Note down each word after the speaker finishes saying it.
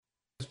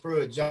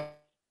Pruitt, John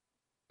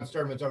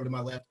Sturman's over to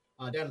my left.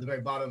 Down at the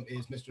very bottom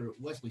is Mr.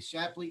 Wesley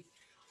Shapley,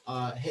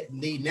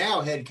 the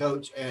now head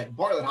coach at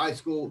Bartlett High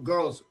School,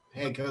 girls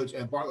head coach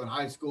at Bartlett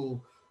High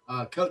School.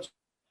 Coach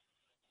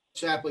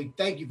Shapley,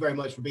 thank you very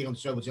much for being on the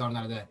show with John and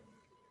I today.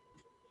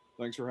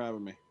 Thanks for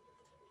having me.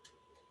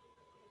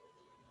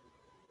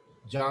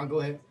 John, go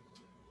ahead.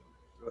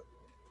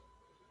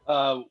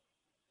 Uh,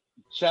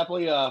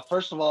 Shapley,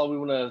 first of all, I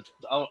want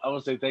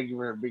to say thank you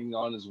for being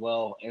on as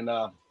well, and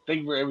thank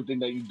you for everything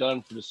that you've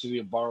done for the city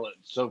of Bartlett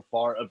so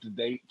far, up to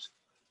date.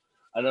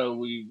 I know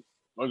we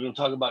are going to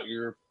talk about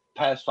your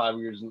past 5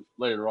 years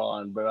later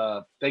on,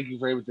 but thank you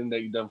for everything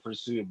that you've done for the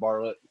city of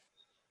Bartlett.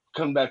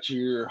 Coming back to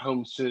your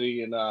home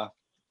city and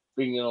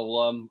being an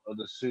alum of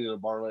the city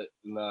of Bartlett,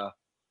 and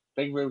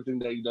thank you for everything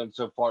that you've done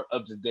so far,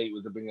 up to date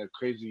with it being a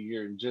crazy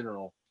year in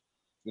general.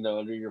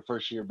 Under your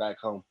first year back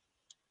home.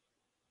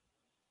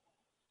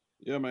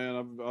 Yeah,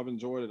 man, I've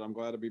enjoyed it. I'm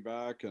glad to be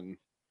back and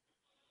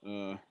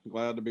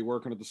glad to be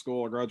working at the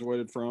school I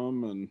graduated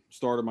from and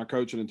started my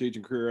coaching and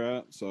teaching career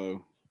at.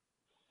 So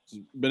it's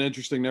been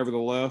interesting,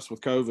 nevertheless,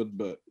 with COVID,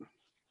 but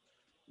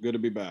good to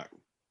be back.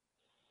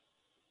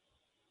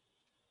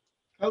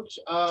 Coach,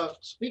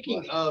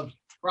 speaking of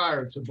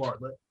prior to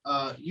Bartlett,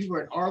 you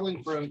were at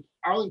Arlington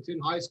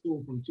High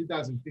School from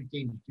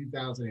 2015 to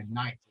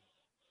 2019,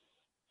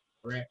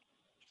 correct?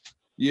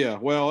 Yeah,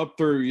 well, up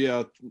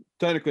through,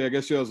 technically, I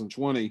guess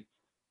 2020,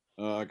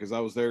 because I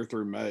was there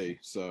through May.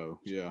 So,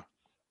 yeah.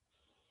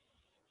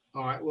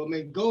 All right. Well, I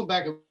mean, going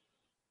back and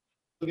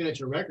looking at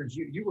your records,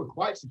 you were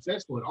quite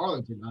successful at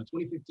Arlington.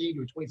 2015,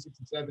 you were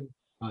 26-7.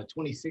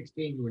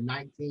 2016, you were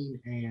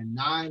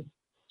 19-9.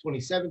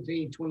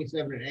 2017,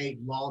 27-8,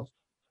 lost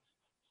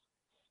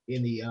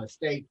in the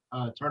state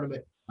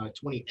tournament.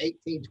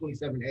 2018,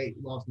 27-8,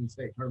 lost in the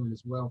state tournament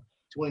as well.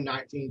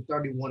 2019,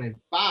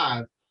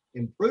 31-5,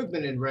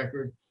 improvement in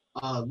record,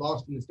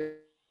 lost in the state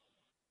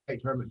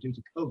tournament due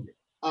to COVID.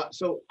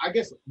 So I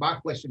guess my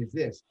question is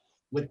this: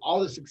 with all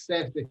the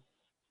success that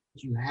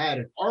you had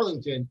at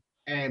Arlington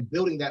and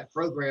building that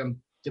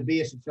program to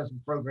be a successful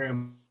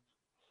program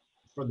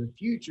for the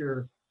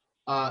future,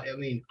 I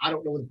mean, I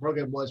don't know what the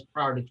program was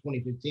prior to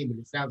 2015, but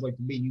it sounds like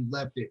to me you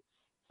left it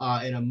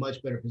in a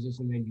much better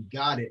position than you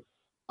got it.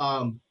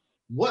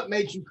 What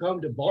made you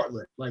come to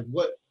Bartlett? Like,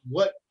 what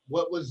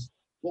was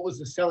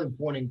the selling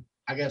point,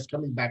 I guess,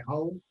 coming back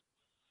home?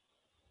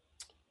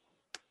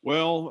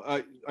 Well,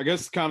 I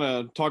guess kind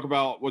of talk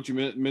about what you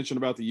mentioned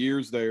about the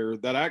years there.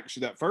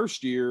 That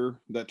first year,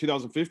 that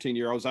 2015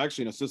 year, I was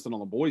actually an assistant on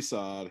the boys'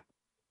 side.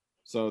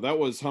 So that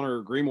was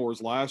Hunter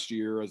Greenmore's last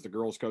year as the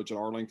girls' coach at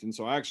Arlington.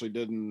 So I actually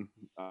didn't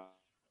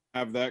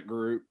have that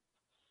group.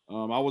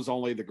 I was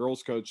only the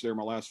girls' coach there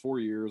my last 4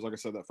 years. Like I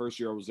said, that first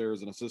year I was there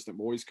as an assistant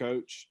boys'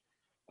 coach.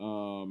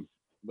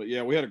 But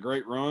yeah, we had a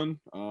great run.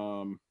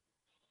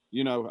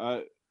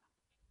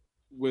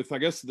 With, I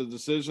guess, the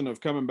decision of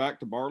coming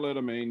back to Bartlett,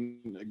 I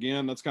mean,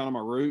 again, that's kind of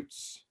my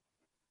roots.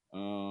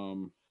 I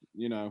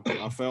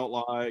felt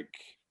like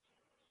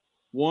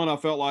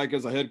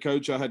as a head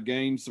coach, I had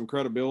gained some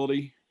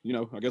credibility,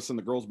 I guess in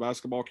the girls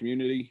basketball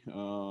community.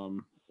 I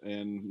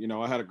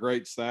had a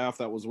great staff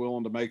that was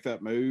willing to make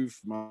that move.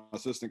 My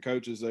assistant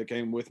coaches, that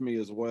came with me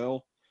as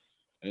well.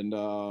 And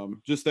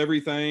just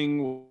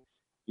everything,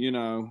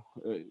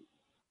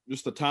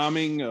 just the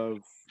timing of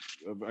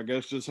I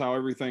guess just how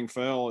everything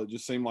fell, it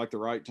just seemed like the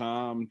right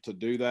time to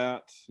do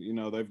that.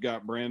 They've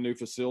got brand new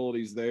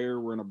facilities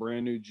there. We're in a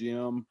brand new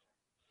gym.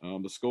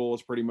 The school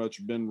has pretty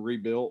much been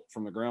rebuilt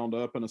from the ground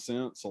up in a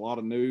sense. A lot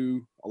of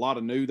new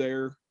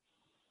there.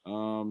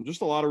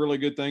 Just a lot of really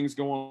good things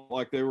going.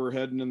 Like they were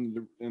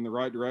heading in the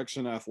right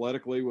direction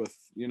athletically with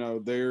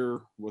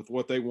with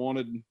what they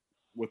wanted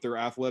with their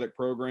athletic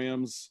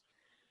programs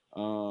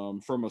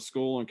from a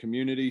school and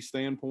community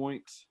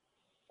standpoint.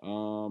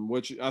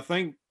 Which I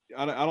think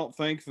I don't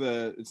think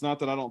that it's not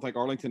that I don't think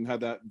Arlington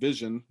had that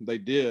vision. They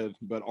did,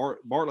 but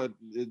Bartlett,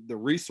 the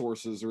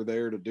resources are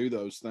there to do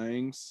those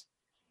things.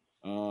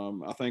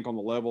 I think on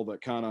the level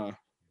that kind of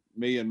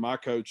me and my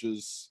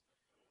coaches,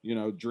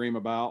 dream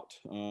about.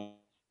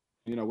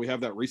 We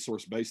have that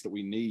resource base that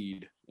we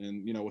need,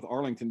 and with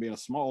Arlington being a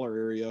smaller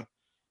area,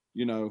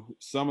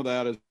 some of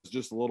that is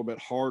just a little bit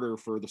harder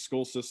for the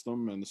school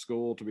system and the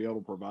school to be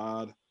able to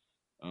provide.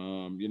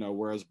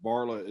 Whereas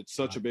Bartlett, it's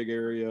such a big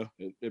area.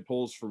 It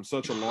pulls from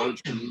such a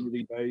large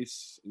community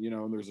base,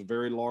 and there's a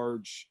very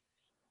large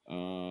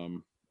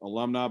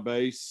alumni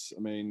base. I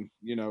mean,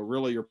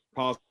 really your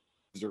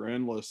possibilities are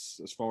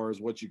endless as far as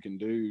what you can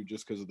do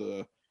just because of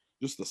the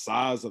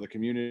size of the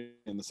community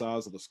and the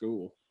size of the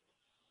school.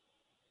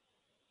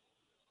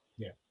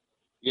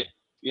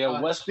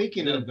 Yeah.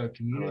 Speaking of the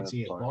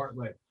community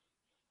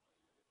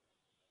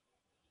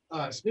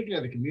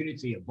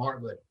at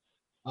Bartlett,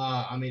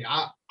 I mean,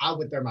 I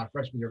went there my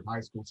freshman year of high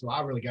school, so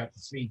I really got to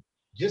see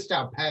just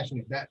how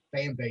passionate that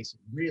fan base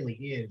really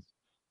is.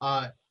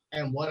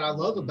 And what I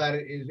love about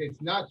it is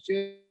it's not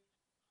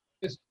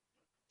just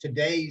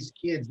today's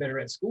kids that are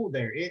at school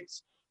there.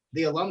 It's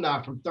the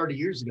alumni from 30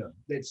 years ago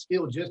that's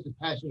still just as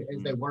passionate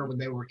as they were when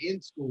they were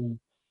in school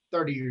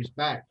 30 years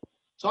back.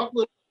 Talk a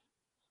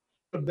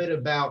little bit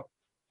about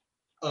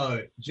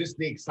just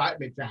the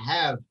excitement to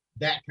have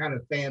that kind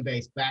of fan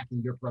base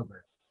backing your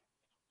program.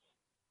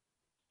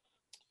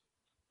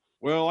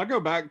 Well, I go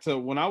back to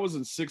when I was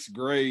in sixth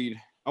grade.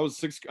 I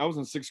was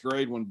in sixth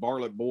grade when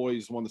Bartlett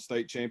boys won the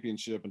state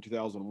championship in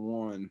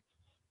 2001.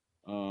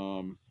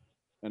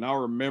 And I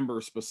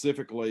remember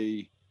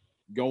specifically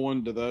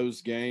going to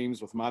those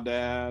games with my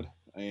dad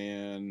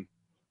and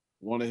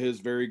one of his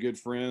very good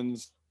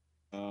friends,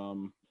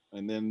 and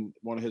then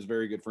one of his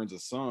very good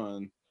friends'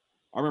 son.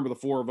 I remember the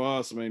four of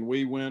us. I mean,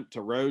 we went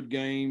to road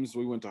games,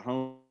 we went to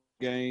home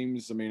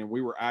games. I mean, and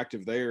we were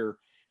active there.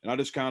 And I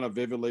just kind of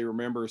vividly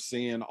remember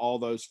seeing all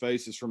those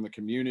faces from the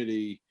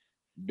community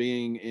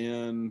being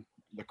in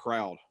the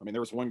crowd. I mean,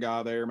 there was one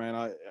guy there,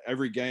 man.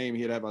 Every game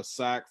he'd have a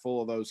sack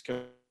full of those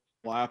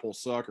apple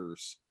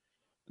suckers,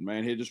 and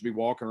man, he'd just be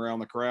walking around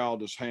the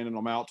crowd, just handing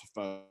them out to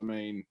folks. I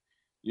mean,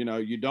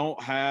 you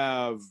don't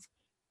have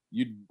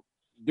you.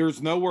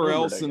 There's nowhere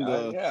else in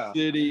the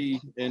city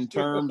in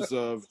terms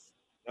of.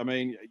 I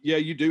mean, yeah,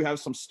 you do have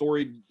some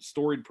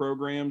storied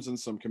programs and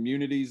some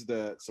communities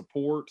that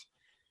support,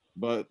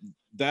 but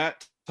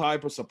that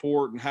type of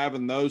support and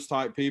having those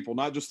type people,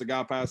 not just the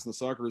guy passing the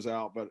suckers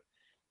out, but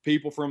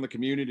people from the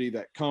community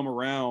that come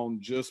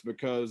around just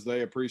because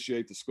they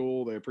appreciate the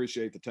school, they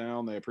appreciate the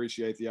town, they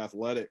appreciate the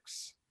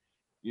athletics.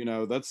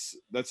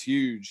 That's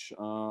huge.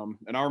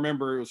 And I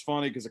remember it was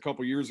funny because a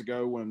couple years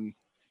ago when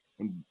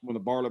the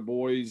Bartlett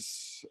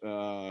boys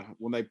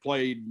when they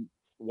played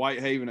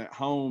Whitehaven at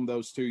home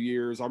those 2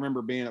 years, I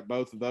remember being at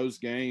both of those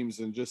games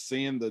and just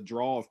seeing the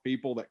draw of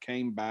people that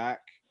came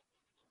back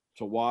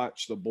to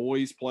watch the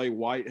boys play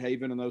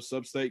Whitehaven in those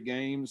sub-state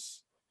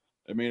games.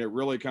 I mean, it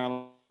really kind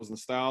of was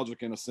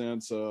nostalgic in a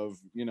sense of,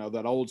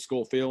 that old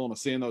school feeling of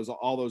seeing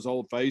all those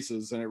old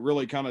faces. And it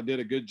really kind of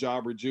did a good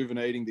job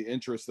rejuvenating the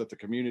interest that the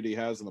community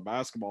has in the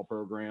basketball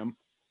program.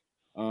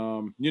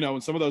 And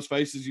some of those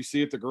faces you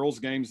see at the girls'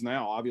 games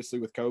now, obviously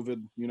with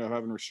COVID,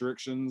 having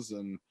restrictions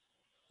and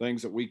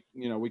things that we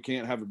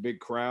can't have a big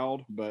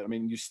crowd, but I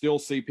mean, you still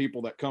see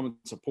people that come and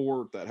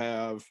support that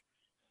have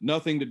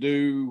nothing to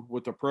do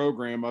with the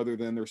program other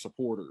than their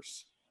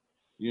supporters.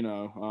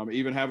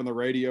 Even having the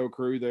radio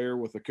crew there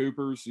with the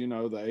Coopers,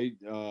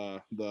 the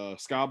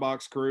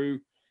Skybox crew.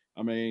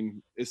 I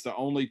mean, it's the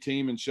only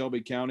team in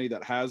Shelby County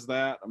that has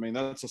that. I mean,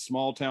 that's a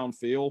small town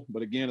feel,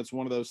 but again, it's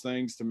one of those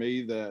things to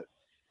me that,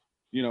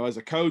 as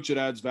a coach, it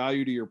adds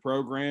value to your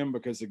program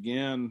because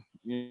again,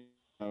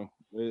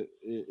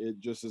 it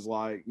just is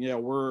like, yeah,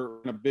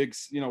 we're in a big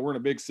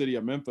city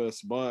of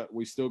Memphis, but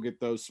we still get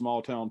those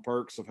small town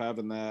perks of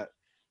having that,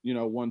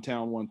 one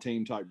town, one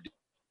team type.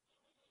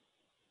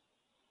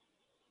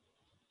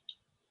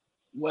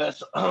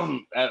 Wes,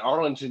 at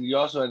Arlington, you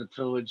also had the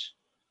privilege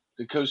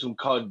to coach some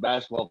college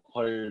basketball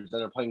players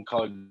that are playing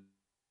college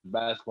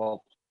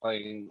basketball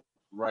playing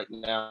right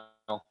now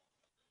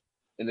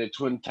in the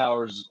Twin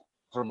Towers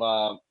from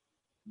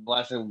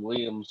last name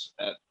Williams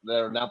that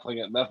are now playing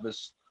at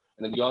Memphis.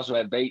 And then you also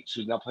had Bates,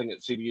 who's now playing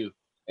at CBU.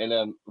 And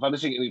if I'm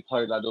missing any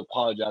players, I do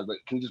apologize. But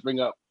can you just bring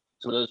up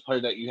some of those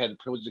players that you had the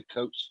privilege to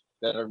coach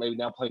that are maybe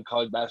now playing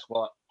college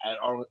basketball at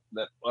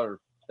that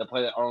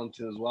play at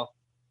Arlington as well?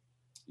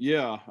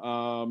 Yeah.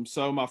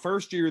 So my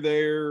first year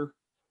there,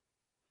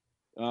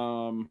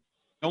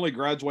 only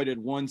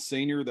graduated one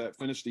senior that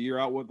finished the year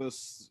out with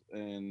us,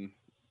 and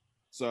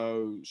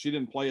so she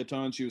didn't play a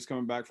ton. She was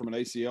coming back from an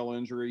ACL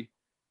injury.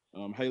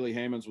 Haley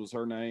Hammonds was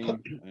her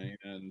name,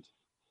 and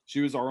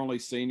she was our only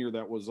senior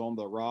that was on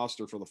the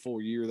roster for the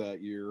full year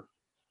that year.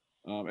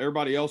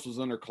 Everybody else was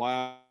in their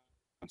class.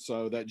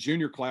 So that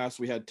junior class,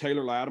 we had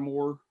Taylor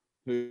Lattimore,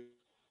 who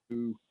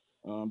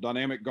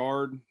dynamic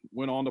guard,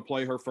 went on to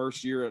play her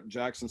first year at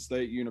Jackson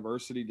State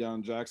University down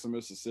in Jackson,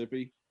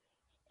 Mississippi.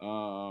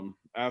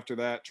 After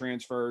that,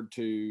 transferred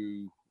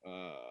to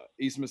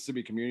East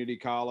Mississippi Community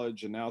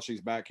College, and now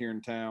she's back here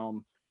in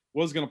town.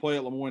 Was going to play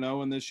at Lemoyne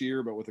Owen this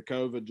year, but with the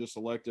COVID, just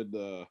elected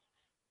to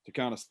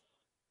kind of.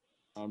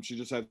 She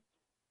just had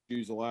to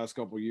use the last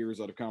couple of years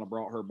that have kind of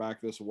brought her back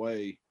this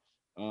way.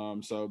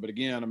 But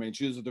again, I mean,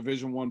 she was a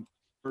Division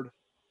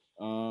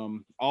I.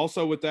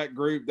 Also with that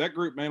group,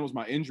 man, was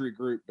my injury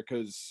group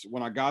because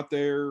when I got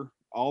there,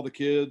 all the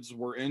kids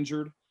were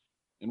injured.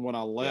 And when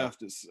I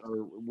left, or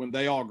when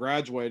they all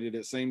graduated,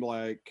 it seemed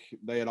like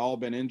they had all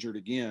been injured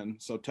again.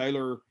 So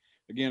Taylor,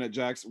 again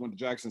went to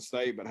Jackson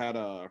State, but had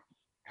a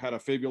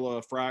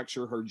fibula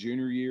fracture her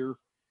junior year.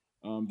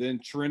 Then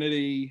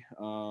Trinity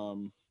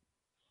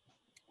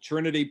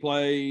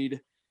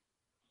played.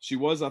 She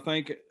was, I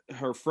think,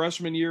 her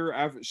freshman year.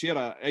 After she had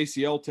an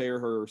ACL tear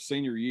her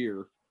senior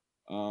year.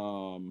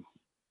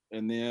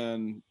 And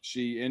then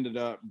she ended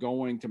up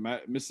going to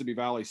Mississippi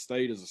Valley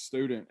State as a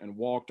student and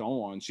walked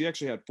on. She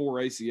actually had 4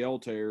 ACL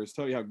tears.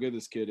 Tell you how good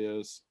this kid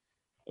is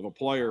of a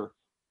player.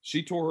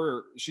 She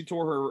tore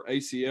her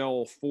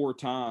ACL 4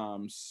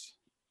 times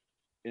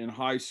in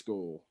high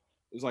school.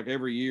 It was like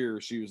every year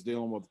she was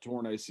dealing with a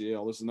torn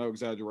ACL. This is no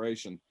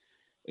exaggeration.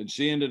 And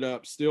she ended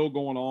up still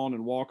going on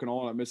and walking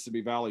on at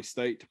Mississippi Valley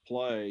State to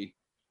play.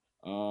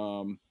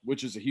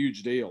 which is a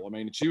huge deal. I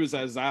mean, she was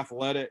as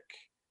athletic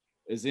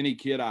as any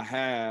kid I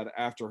had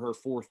after her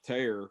fourth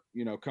tear,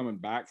 you know, coming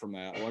back from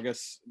that. Well, I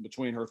guess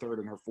between her third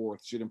and her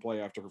fourth, she didn't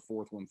play after her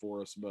fourth one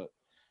for us,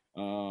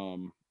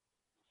 um,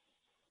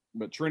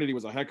 but Trinity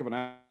was a heck of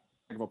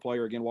a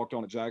player. Again, walked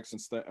on at Jackson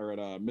State or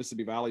at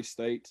Mississippi Valley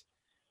State.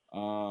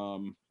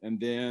 And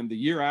then the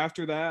year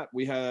after that,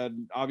 we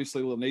had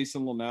obviously Lanice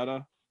and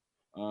Lynetta.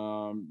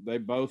 They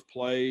both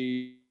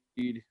played.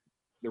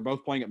 They're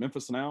both playing at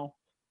Memphis now.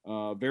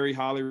 Very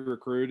highly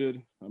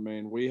recruited. I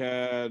mean, we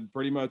had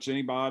pretty much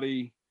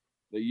anybody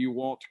that you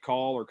want to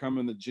call or come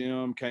in the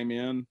gym came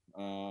in.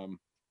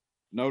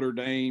 Notre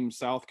Dame,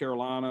 South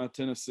Carolina,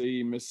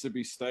 Tennessee,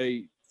 Mississippi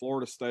State,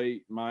 Florida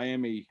State,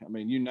 Miami. I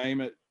mean, you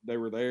name it, they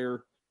were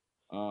there.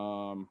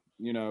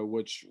 You know,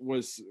 which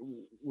was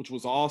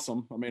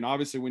awesome. I mean,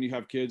 obviously, when you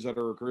have kids that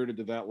are recruited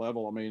to that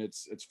level, I mean,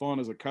 it's fun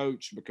as a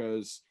coach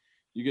because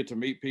you get to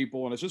meet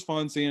people, and it's just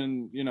fun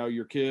seeing, you know,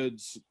 your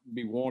kids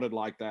be wanted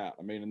like that.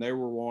 I mean, and they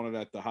were wanted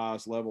at the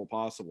highest level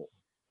possible.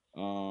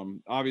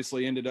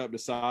 Obviously, ended up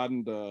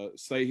deciding to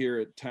stay here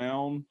at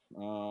town.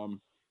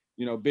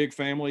 You know, big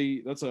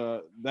family.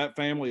 That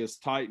family is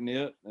tight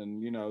knit,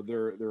 and you know,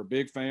 they're a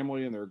big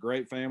family and they're a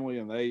great family,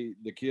 and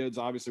the kids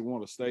obviously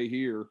want to stay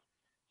here.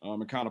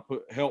 And kind of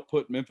help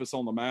put Memphis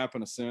on the map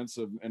in a sense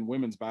of and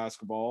women's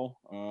basketball,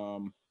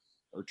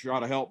 or try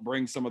to help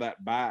bring some of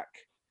that back.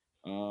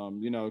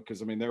 You know,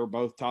 because I mean they were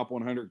both top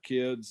 100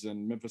 kids,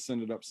 and Memphis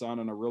ended up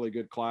signing a really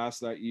good class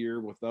that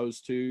year with those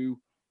two,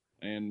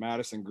 and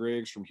Madison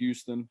Griggs from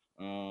Houston.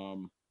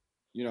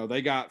 You know,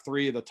 they got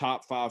 3 of the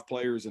top 5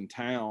 players in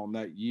town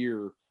that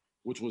year,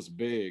 which was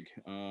big.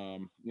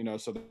 You know,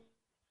 so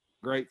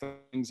great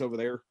things over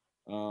there.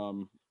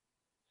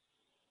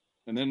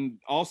 And then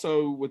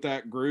also with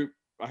that group,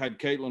 I had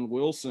Caitlin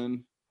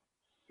Wilson,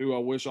 who I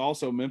wish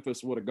also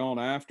Memphis would have gone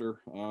after.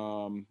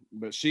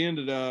 But she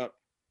ended up,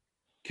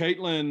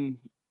 Caitlin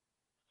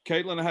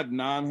had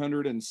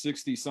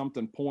 960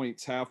 something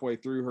points halfway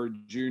through her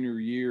junior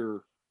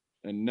year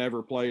and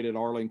never played at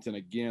Arlington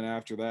again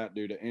after that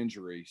due to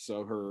injury.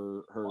 So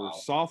her Wow.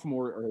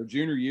 sophomore or her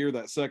junior year,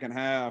 that second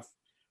half,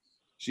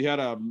 she had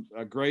a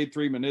grade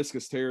 3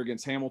 meniscus tear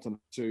against Hamilton.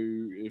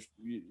 If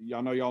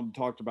I know y'all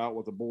talked about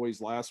with the boys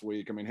last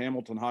week. I mean,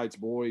 Hamilton Heights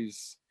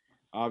boys,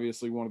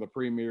 obviously one of the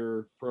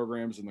premier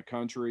programs in the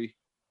country.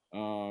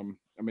 I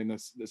mean,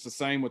 it's the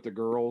same with the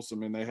girls. I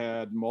mean, they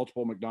had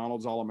multiple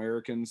McDonald's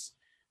All-Americans,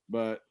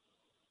 but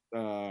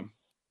the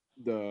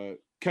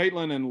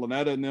Caitlin and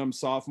Lynetta and them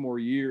sophomore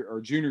year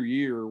or junior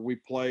year, we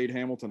played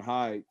Hamilton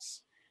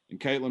Heights, and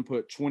Caitlin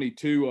put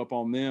 22 up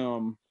on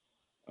them.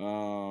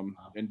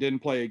 And didn't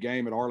play a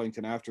game at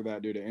Arlington after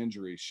that due to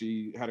injury.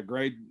 She had a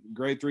grade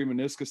 3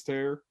 meniscus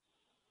tear,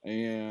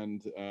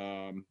 and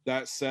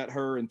that set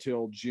her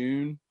until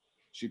June.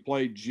 She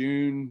played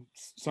June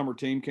summer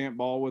team camp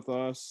ball with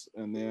us,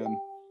 and then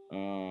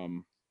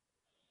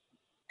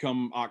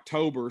come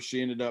October,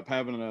 she ended up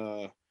having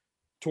a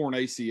torn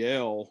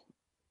ACL,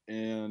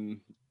 and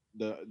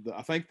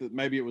I think that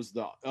maybe it was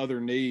the other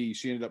knee.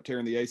 She ended up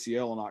tearing the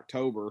ACL in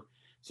October.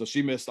 So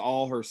she missed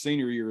all her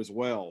senior year as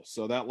well.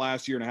 So that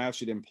last year and a half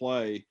she didn't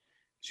play.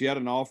 She had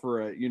an offer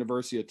at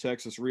University of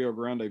Texas, Rio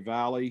Grande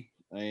Valley,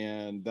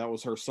 and that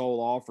was her sole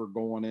offer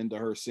going into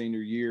her senior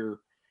year.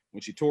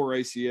 When she tore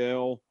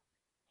ACL,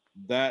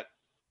 that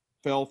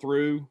fell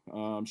through.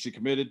 She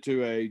committed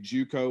to a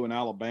JUCO in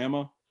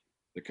Alabama.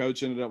 The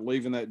coach ended up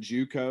leaving that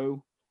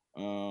JUCO.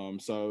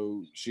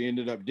 So she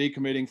ended up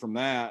decommitting from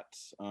that.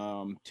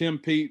 Tim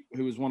Pete,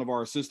 who was one of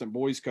our assistant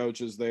boys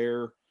coaches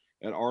there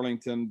at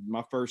Arlington,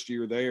 my first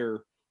year there,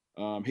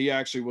 he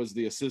actually was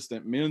the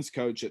assistant men's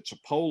coach at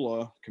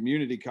Chipola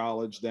Community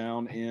College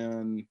down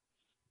in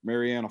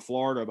Marianna,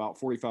 Florida, about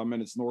 45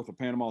 minutes north of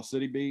Panama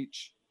City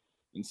Beach.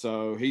 And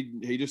so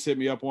he just hit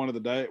me up one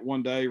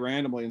day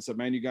randomly and said,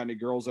 "Man, you got any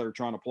girls that are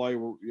trying to play?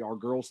 Our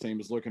girls team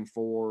is looking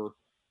for,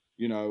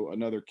 you know,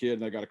 another kid,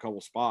 and they got a couple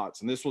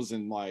spots." And this was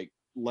in like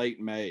late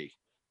May.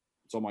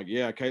 So I'm like,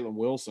 "Yeah, Caitlin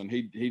Wilson."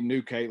 He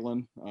knew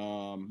Caitlin,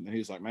 and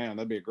he's like, "Man,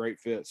 that'd be a great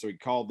fit." So he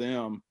called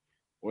them.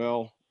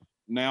 Well,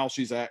 now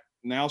she's at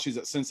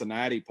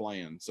Cincinnati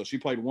playing. So she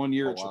played 1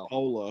 year at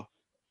Chipola,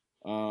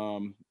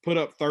 put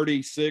up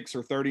 36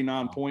 or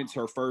 39 points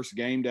her first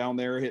game down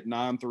there, hit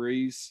 9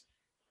 threes.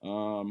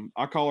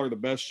 I call her the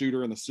best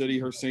shooter in the city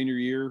her senior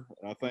year.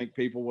 I think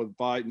people would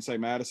fight and say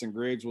Madison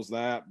Griggs was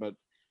that, but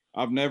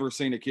I've never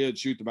seen a kid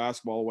shoot the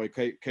basketball the way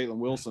Caitlin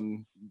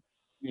Wilson,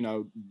 you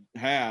know,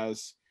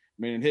 has.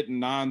 I mean,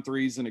 hitting 9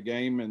 threes in a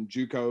game and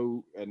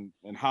JUCO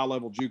and high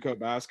level JUCO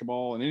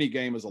basketball, and any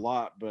game is a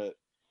lot, but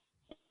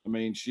I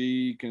mean,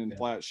 she can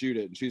flat shoot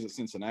it, and she's at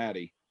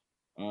Cincinnati.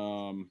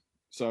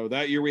 So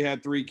that year we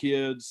had 3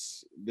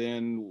 kids.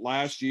 Then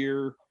last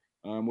year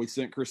we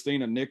sent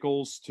Christina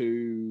Nichols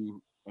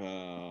to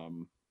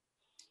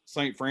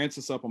St.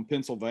 Francis up in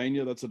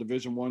Pennsylvania. That's a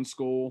Division I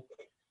school.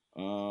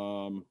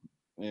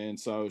 And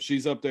so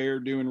she's up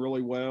there doing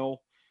really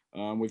well.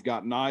 We've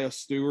got Nia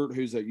Stewart,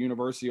 who's at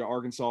University of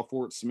Arkansas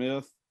Fort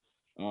Smith.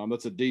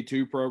 That's a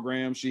D2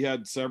 program. She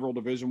had several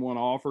Division I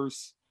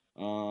offers.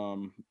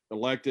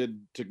 elected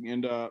to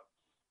end up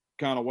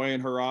kind of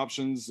weighing her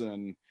options,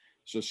 and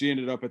so she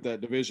ended up at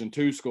that Division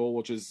II school,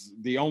 which is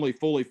the only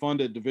fully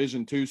funded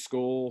Division II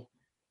school.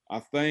 I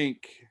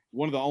think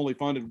one of the only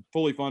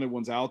fully funded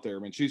ones out there. I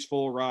mean, she's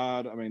full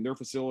ride. I mean, their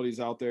facilities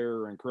out there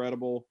are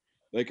incredible.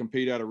 They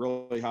compete at a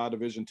really high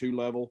Division II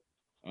level.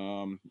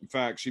 In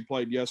fact, she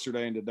played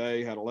yesterday and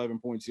today, had 11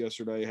 points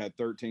yesterday, had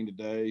 13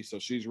 today. So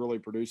she's really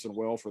producing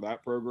well for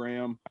that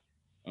program.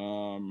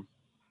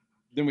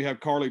 Then we have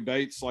Carly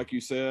Bates, like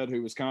you said,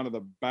 who was kind of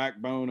the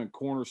backbone and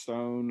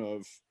cornerstone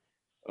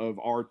of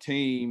our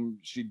team.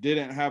 She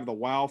didn't have the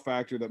wow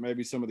factor that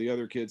maybe some of the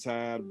other kids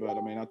had, but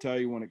I mean, I tell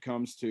you, when it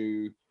comes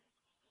to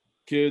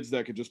kids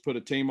that could just put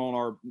a team on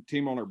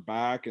her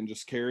back and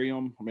just carry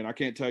them. I mean, I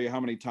can't tell you how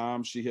many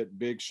times she hit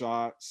big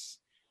shots,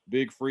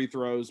 big free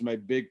throws,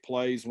 made big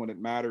plays when it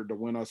mattered to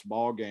win us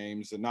ball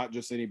games, and not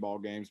just any ball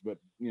games, but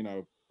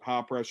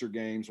high pressure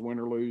games, win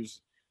or lose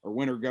or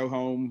win or go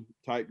home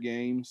type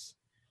games.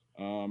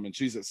 And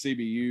she's at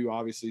CBU,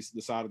 obviously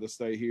decided to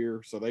stay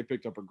here, so they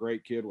picked up a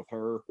great kid with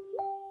her.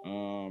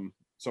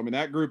 So I mean,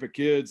 that group of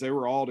kids, they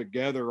were all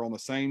together on the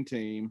same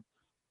team.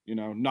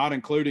 Not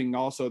including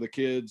also the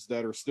kids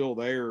that are still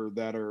there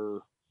that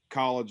are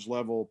college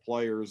level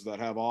players that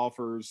have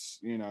offers,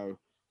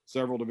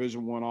 several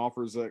Division I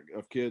offers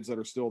of kids that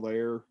are still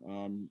there.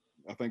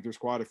 I think there's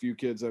quite a few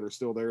kids that are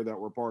still there that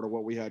were part of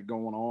what we had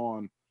going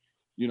on,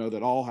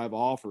 that all have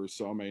offers.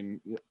 So, I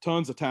mean,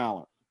 tons of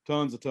talent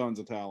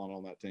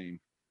on that team.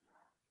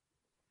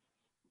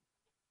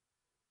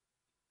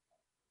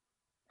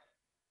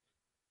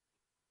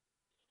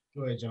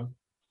 Go ahead, John.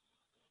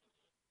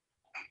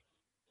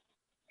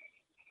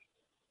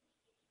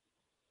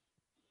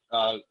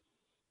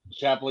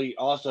 Shapley,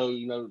 also,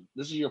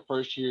 this is your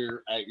first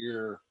year at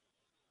your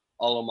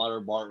alma mater,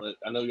 Bartlett.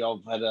 I know y'all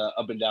have had a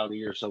up and down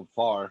year so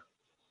far,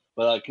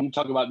 but can you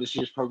talk about this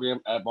year's program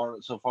at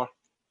Bartlett so far?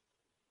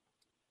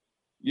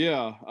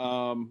 Yeah,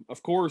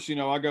 of course,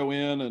 I go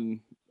in, and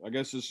I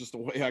guess it's just the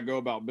way I go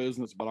about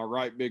business, but I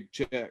write big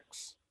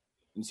checks.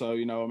 And so,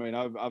 I mean,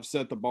 I've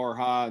set the bar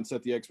high and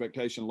set the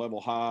expectation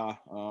level high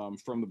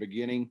from the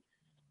beginning.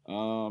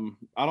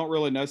 I don't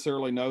really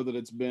necessarily know that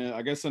it's been,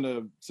 I guess in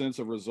a sense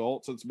of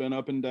results, it's been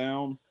up and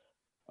down.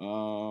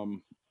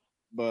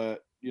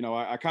 But,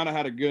 I kind of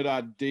had a good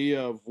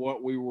idea of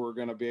what we were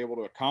going to be able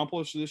to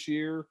accomplish this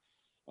year.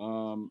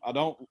 I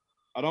don't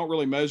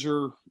really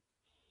measure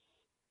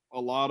a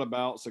lot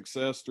about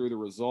success through the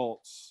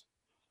results,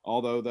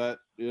 although that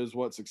is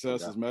what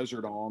success is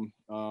measured on.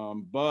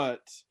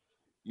 But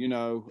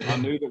I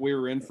knew that we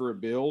were in for a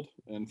build,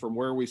 and from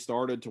where we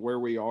started to where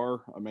we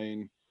are, I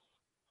mean,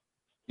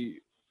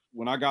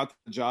 when I got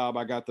the job,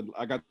 I got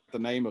the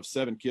name of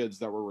 7 kids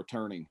that were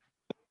returning.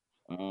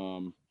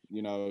 So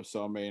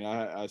I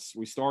mean,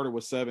 we started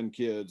with 7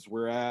 kids.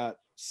 We're at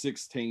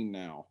 16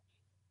 now.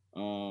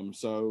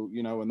 So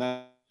and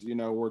that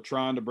we're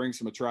trying to bring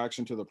some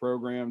attraction to the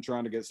program,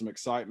 trying to get some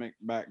excitement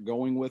back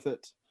going with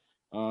it.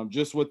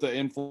 Just with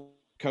the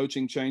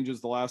coaching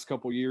changes the last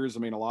couple of years,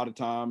 I mean, a lot of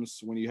times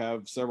when you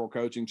have several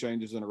coaching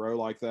changes in a row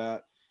like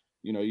that,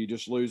 you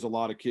just lose a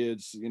lot of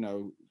kids.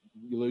 You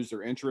lose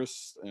their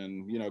interest,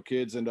 and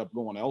kids end up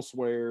going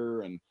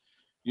elsewhere. And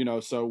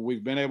so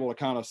we've been able to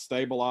kind of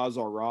stabilize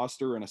our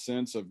roster in a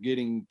sense of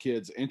getting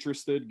kids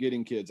interested,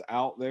 getting kids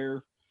out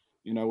there.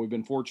 We've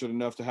been fortunate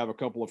enough to have a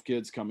couple of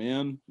kids come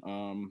in.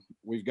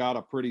 We've got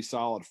a pretty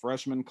solid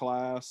freshman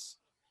class.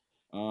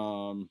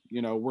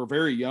 We're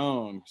very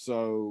young,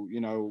 so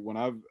when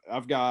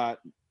I've got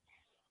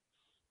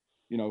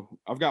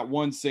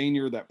one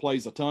senior that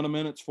plays a ton of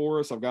minutes for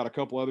us. I've got a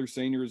couple other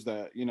seniors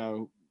that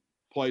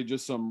play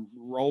just some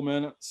role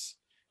minutes.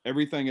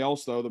 Everything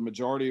else, though, the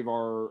majority of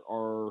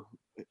our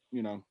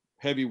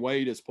heavy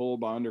weight is pulled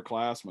by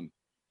underclassmen.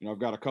 I've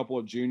got a couple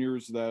of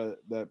juniors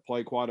that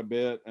play quite a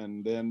bit,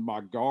 and then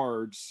my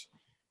guards.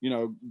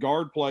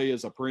 Guard play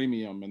is a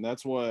premium, and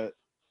that's what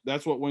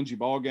wins you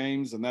ball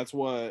games, and that's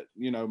what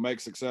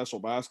makes successful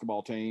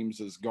basketball teams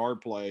is guard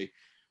play.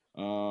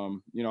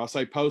 I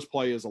say post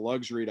play is a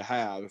luxury to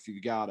have if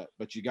you got it,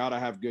 but you got to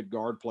have good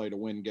guard play to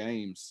win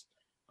games.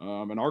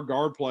 And our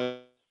guard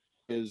play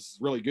is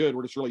really good.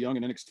 We're just really young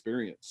and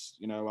inexperienced.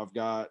 I've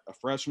got a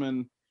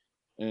freshman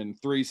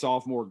and 3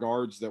 sophomore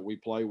guards that we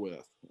play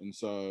with. And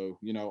so,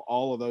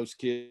 all of those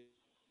kids,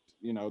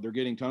 they're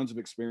getting tons of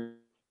experience.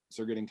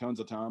 They're getting tons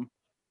of time.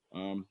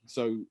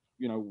 So,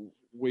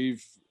 we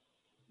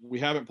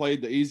haven't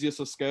played the easiest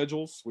of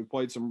schedules. We've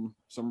played some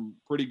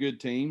pretty good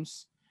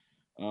teams.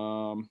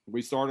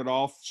 We started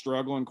off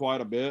struggling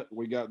quite a bit.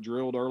 We got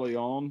drilled early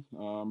on.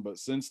 But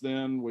since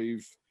then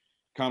we've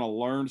kind of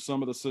learned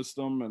some of the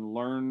system and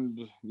learned,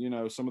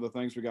 some of the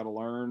things we got to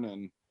learn.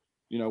 And,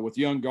 with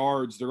young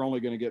guards, they're only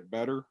going to get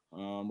better,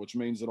 which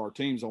means that our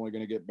team's only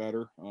going to get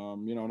better.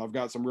 And I've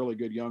got some really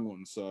good young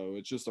ones. So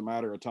it's just a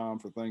matter of time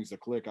for things to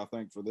click, I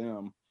think, for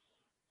them,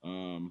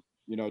 to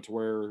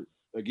where,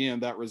 again,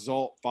 that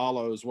result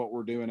follows what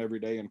we're doing every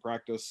day in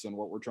practice and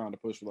what we're trying to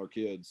push with our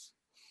kids.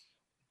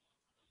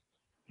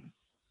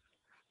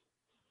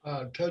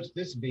 Coach,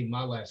 this would be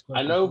my last I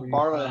question know for you.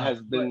 Bartlett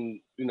has But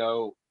been,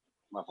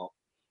 my fault.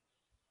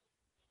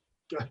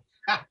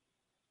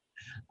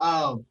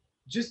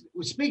 just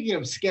speaking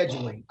of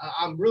scheduling,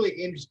 I'm really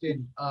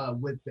interested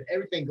with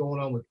everything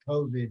going on with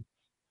COVID.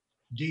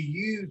 Do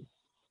you,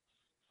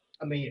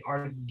 I mean,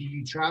 do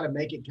you try to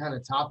make it kind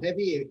of top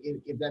heavy,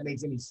 if that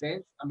makes any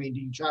sense? I mean, do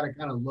you try to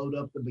kind of load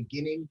up the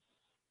beginning,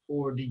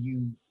 or do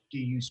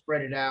you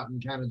spread it out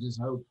and kind of just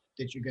hope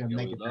that you're going to It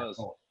make really it that does.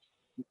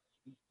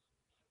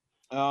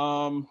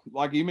 far?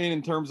 Like you mean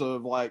in terms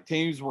of like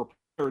teams were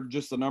or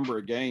just the number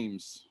of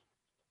games?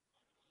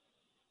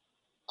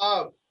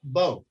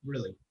 Both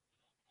really.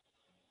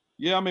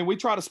 Yeah, I mean, we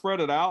try to spread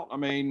it out. I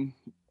mean,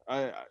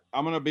 I'm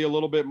going to be a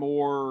little bit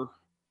more.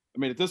 I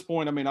mean, at this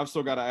point, I mean, I've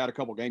still got to add a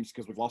couple games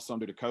because we've lost some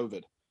due to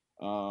COVID.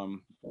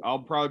 I'll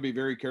probably be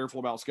very careful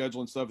about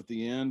scheduling stuff at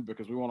the end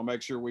because we want to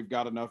make sure we've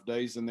got enough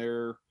days in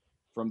there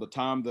from the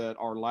time that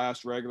our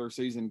last regular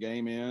season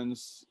game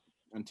ends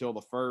until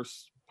the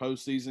first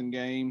postseason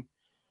game.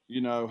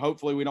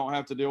 Hopefully we don't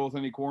have to deal with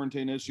any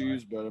quarantine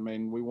issues, but I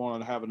mean, we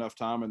want to have enough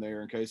time in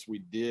there in case we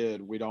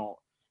did.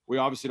 We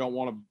obviously don't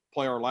want to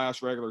play our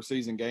last regular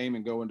season game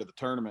and go into the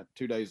tournament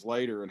 2 days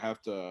later and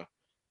have to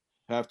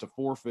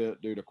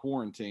forfeit due to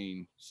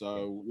quarantine.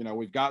 So,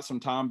 we've got some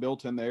time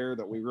built in there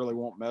that we really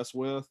won't mess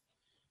with.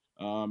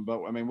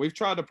 But I mean, we've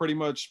tried to pretty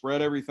much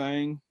spread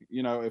everything.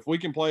 If we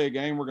can play a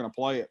game, we're going to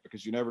play it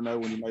because you never know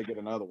when you may get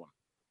another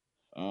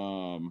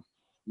one.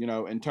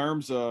 In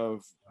terms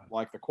of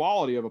like the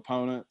quality of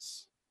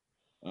opponents,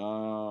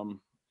 I'll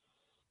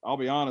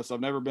be honest,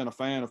 I've never been a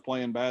fan of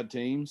playing bad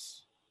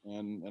teams.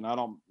 And I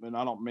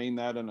don't mean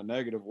that in a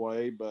negative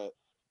way, but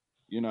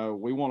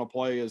we want to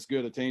play as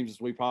good a teams as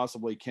we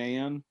possibly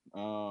can.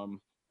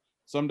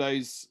 Some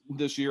days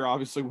this year,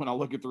 obviously, when I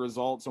look at the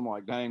results, I'm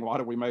like, dang, why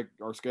did we make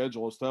our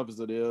schedule as tough as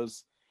it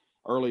is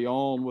early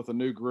on with a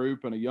new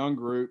group and a young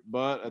group?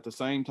 But at the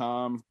same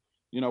time,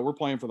 we're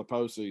playing for the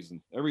postseason.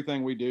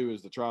 Everything we do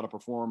is to try to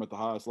perform at the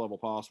highest level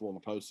possible in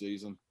the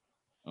postseason.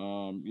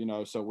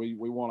 So we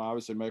want to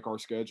obviously make our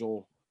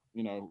schedule,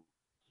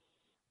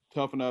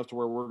 tough enough to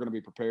where we're going to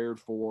be prepared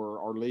for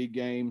our league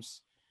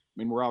games. I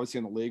mean, we're obviously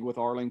in the league with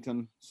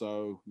Arlington,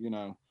 so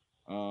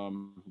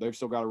they've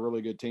still got a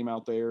really good team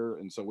out there,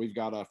 and so we've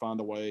got to find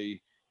a way.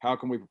 How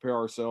can we prepare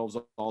ourselves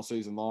all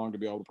season long to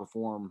be able to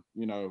perform,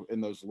 in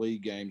those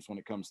league games when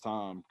it comes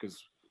time?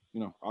 Because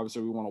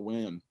obviously we want to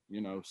win.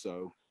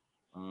 So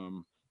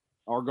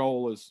our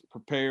goal is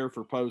prepare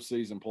for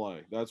postseason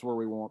play. That's where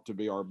we want to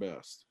be our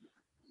best.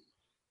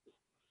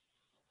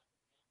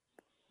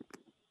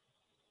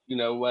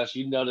 Wes,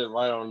 you nailed it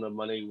right on the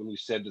money when you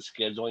said the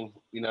scheduling,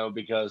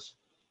 because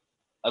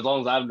as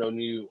long as I've known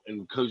you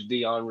and Coach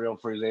Dion Real,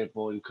 for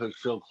example, and Coach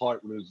Phil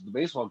Clark, when he was the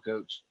baseball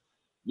coach,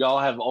 y'all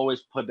have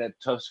always put that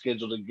tough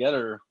schedule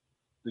together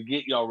to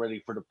get y'all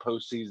ready for the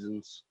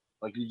postseasons,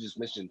 like you just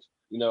mentioned.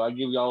 I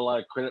give y'all a lot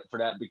of credit for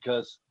that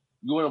because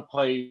you want to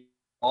play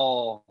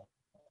all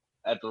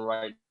at the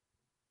right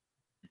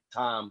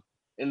time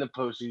in the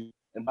postseason.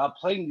 And by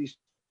playing these,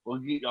 we'll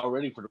get y'all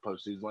ready for the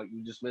postseason, like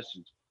you just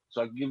mentioned.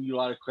 So I give you a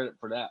lot of credit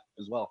for that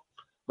as well.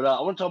 But I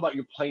want to talk about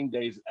your playing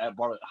days at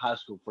Bartlett High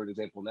School, for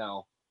example.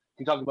 Now,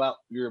 can you talk about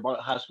your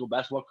Bartlett High School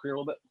basketball career a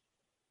little bit?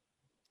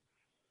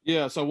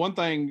 Yeah. So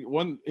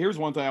here's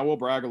one thing I will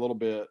brag a little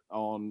bit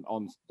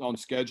on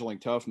scheduling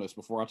toughness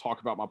before I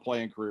talk about my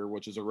playing career,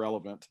 which is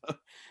irrelevant.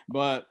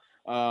 But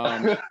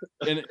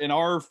in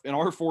our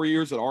 4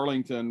 years at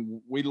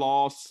Arlington, we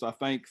lost I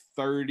think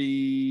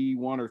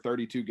 31 or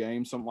 32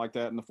 games, something like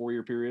that, in the 4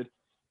 year period,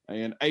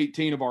 and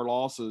 18 of our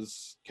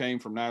losses came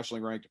from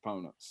nationally ranked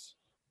opponents.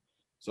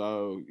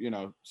 So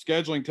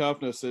scheduling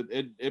toughness,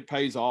 it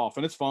pays off,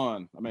 and it's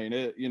fun. I mean,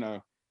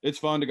 it's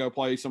fun to go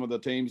play some of the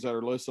teams that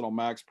are listed on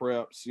Max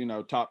Preps,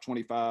 top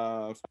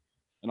 25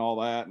 and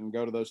all that, and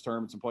go to those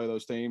tournaments and play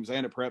those teams,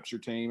 and it preps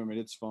your team. I mean,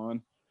 it's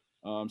fun.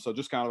 So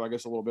just kind of, I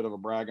guess, a little bit of a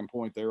bragging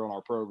point there on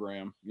our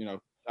program.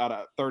 Out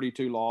of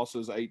 32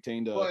 losses,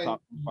 18 to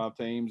top 5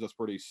 teams, that's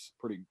pretty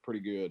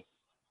good.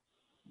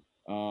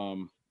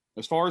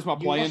 As far as my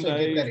playing also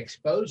days, get that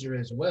exposure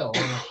as well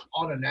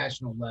on a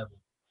national level.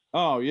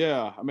 Oh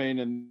yeah, I mean,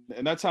 and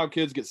that's how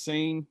kids get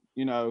seen.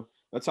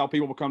 That's how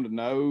people become to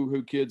know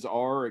who kids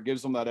are. It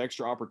gives them that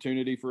extra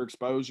opportunity for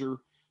exposure.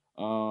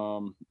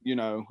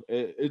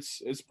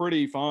 It's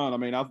pretty fun. I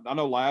mean, I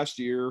know last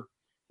year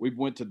we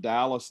went to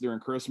Dallas during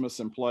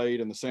Christmas and played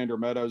in the Sandra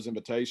Meadows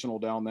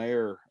Invitational down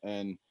there,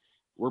 and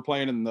we're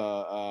playing in the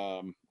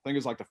I think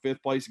it's like the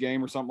 5th place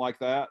game or something like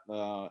that.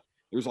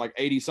 There's like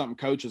 80 something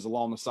coaches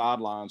along the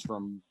sidelines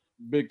from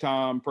big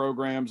time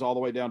programs all the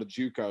way down to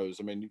JUCOs.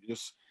 I mean,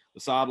 just the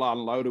sideline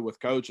loaded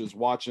with coaches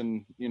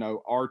watching,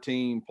 our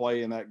team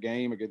play in that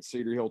game against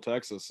Cedar Hill,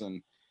 Texas.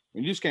 And I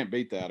mean, you just can't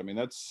beat that. I mean,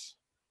 that's,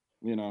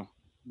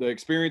 the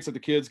experience that the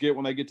kids get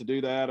when they get to do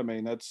that. I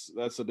mean, that's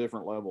a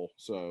different level.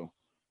 So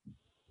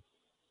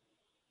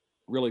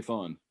really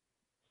fun.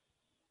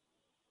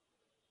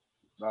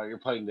 All right, you're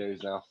playing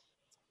days now.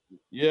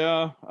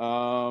 Yeah.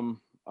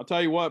 I'll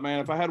tell you what, man,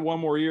 if I had one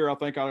more year, I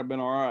think I'd have been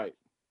all right.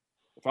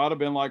 If I'd have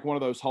been like one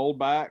of those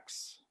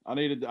holdbacks, I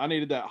needed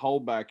that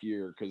holdback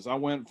year because I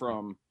went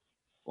from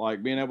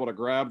like being able to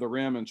grab the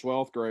rim in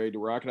 12th grade to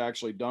where I could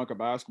actually dunk a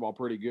basketball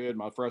pretty good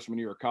my freshman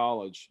year of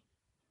college.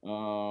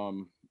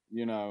 Um,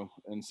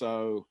 and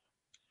so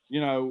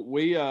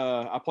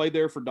I played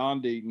there for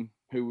Don Deaton,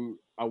 who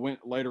I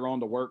went later on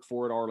to work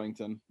for at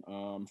Arlington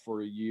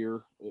for a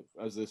year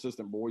as the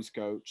assistant boys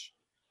coach.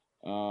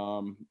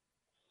 Um,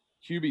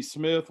 Hubie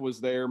Smith was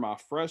there my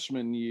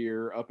freshman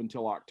year up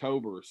until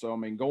October. So, I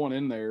mean, going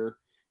in there,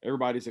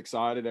 everybody's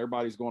excited.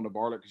 Everybody's going to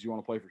Bartlett because you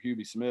want to play for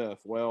Hubie Smith.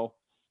 Well,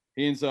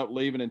 he ends up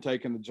leaving and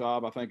taking the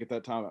job, I think, at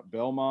that time at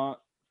Belmont.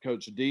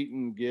 Coach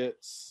Deaton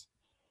gets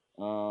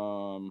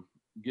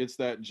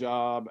that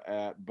job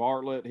at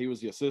Bartlett. He was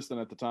the assistant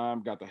at the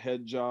time, got the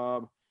head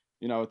job.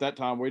 At that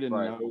time, we didn't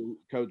know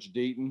Coach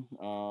Deaton,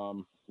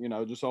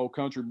 just old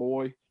country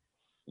boy.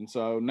 And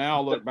so now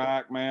I look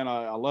back, man,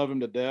 I love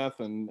him to death,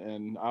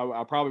 and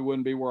I probably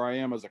wouldn't be where I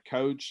am as a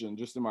coach and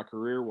just in my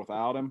career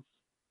without him.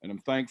 And I'm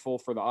thankful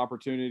for the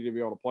opportunity to be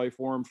able to play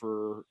for him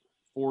for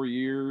 4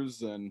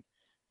 years and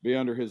be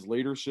under his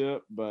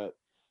leadership. But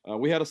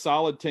we had a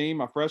solid team.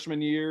 My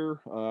freshman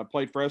year,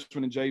 played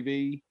freshman in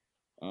JV.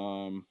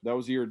 That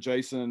was the year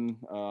Jason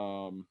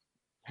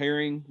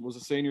Herring was a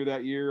senior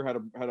that year.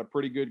 Had a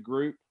pretty good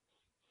group.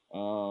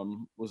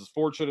 Was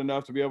fortunate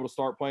enough to be able to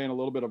start playing a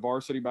little bit of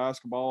varsity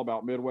basketball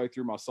about midway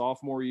through my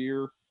sophomore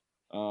year,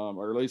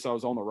 or at least I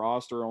was on the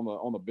roster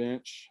on the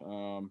bench.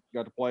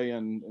 Got to play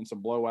in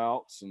some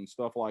blowouts and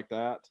stuff like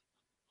that.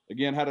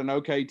 Again, had an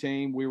okay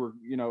team. We were,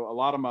 a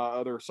lot of my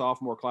other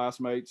sophomore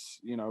classmates,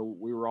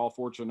 we were all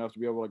fortunate enough to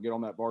be able to get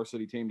on that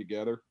varsity team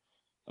together.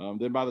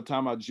 Then by the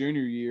time my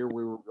junior year,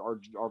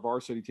 our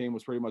varsity team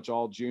was pretty much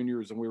all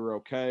juniors, and we were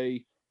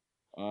okay.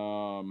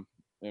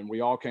 And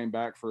we all came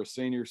back for a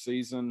senior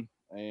season,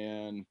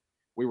 and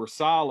we were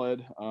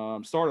solid.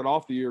 Started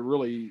off the year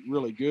really,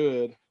 really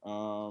good,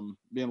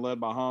 being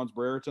led by Hans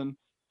Brereton.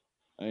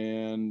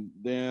 And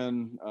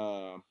then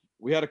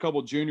we had a couple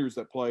of juniors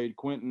that played.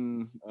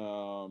 Quentin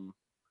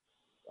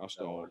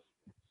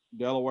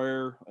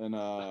Delaware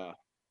and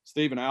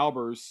Stephen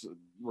Albers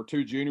were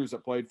two juniors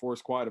that played for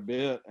us quite a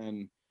bit,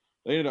 and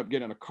they ended up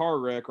getting in a car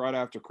wreck right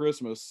after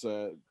Christmas,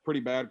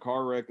 pretty bad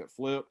car wreck that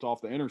flipped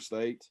off the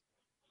interstate.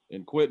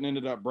 And Quentin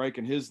ended up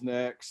breaking his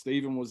neck.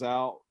 Stephen was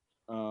out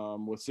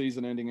with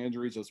season-ending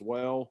injuries as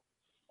well.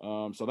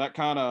 So that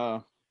kind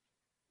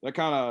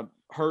of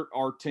hurt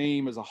our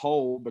team as a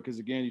whole because,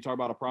 again, you talk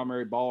about a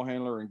primary ball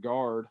handler and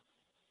guard,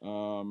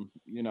 and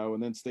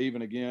then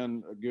Stephen,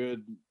 again, a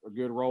good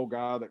role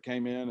guy that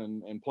came in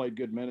and played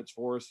good minutes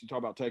for us. You talk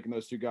about taking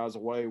those two guys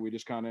away. We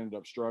just kind of ended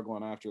up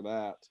struggling after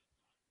that.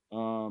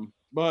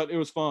 But it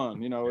was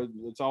fun.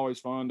 It's always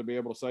fun to be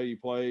able to say you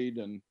played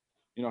and,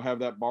 have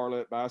that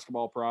Bartlett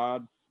basketball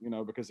pride,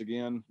 because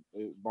again,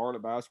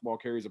 Bartlett basketball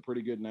carries a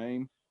pretty good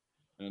name,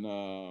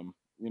 and,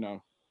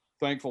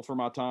 thankful for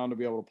my time to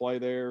be able to play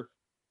there.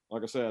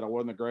 Like I said, I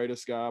wasn't the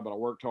greatest guy, but I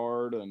worked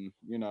hard, and,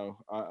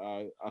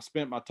 I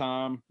spent my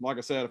time. Like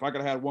I said, if I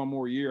could have had one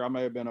more year, I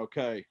may have been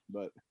okay,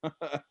 but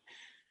that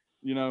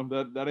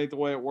ain't the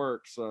way it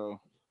works. So,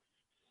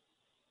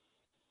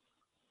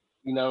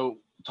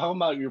 talking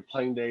about your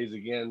playing days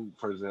again,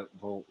 for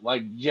example,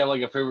 like, do you have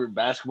like a favorite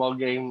basketball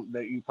game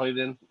that you played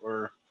in?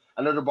 Or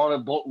I know the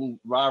Bartlett Bolton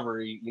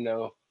rivalry,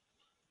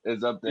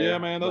 is up there. Yeah,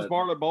 man, those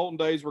Bartlett Bolton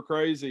days were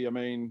crazy. I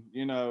mean,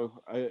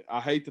 I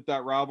hate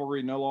that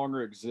rivalry no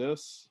longer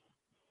exists.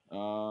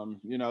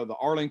 The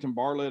Arlington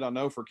Bartlett, I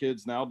know for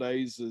kids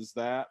nowadays is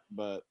that,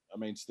 but I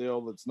mean,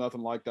 still, it's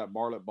nothing like that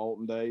Bartlett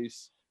Bolton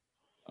days.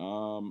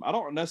 I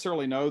don't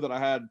necessarily know that I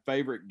had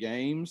favorite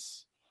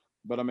games.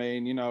 But I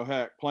mean,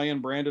 heck,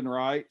 playing Brandon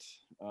Wright.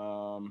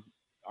 I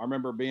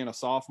remember being a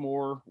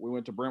sophomore. We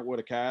went to Brentwood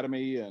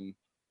Academy, and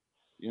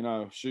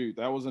shoot,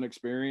 that was an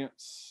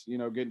experience.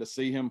 Getting to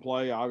see him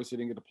play. I obviously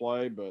didn't get to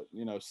play, but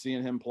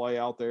seeing him play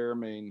out there. I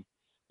mean,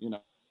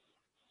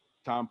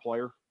 time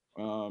player.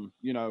 I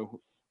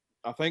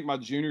think my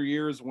junior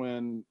years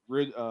when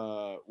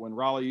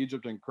Raleigh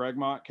Egypt and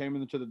Craigmont came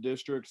into the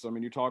districts. I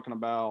mean, you're talking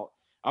about.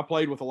 I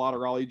played with a lot of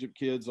Raleigh Egypt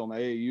kids on the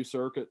AAU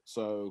circuit,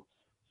 so.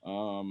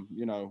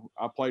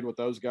 I played with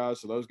those guys,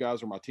 so those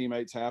guys are my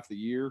teammates half the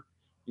year,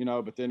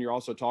 but then you're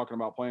also talking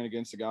about playing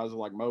against the guys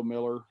like Mo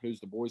Miller, who's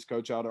the boys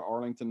coach out at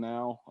Arlington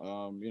now,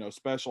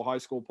 special high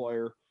school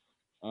player.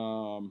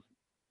 At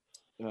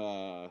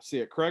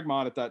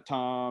Craigmont at that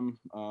time,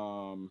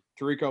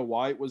 Tarico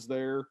White was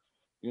there,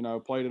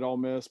 played at Ole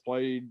Miss,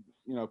 played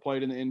in the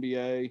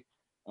NBA,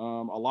 a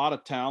lot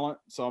of talent.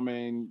 So, I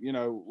mean,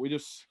 we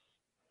just,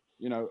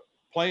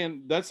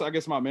 playing, that's, I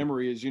guess my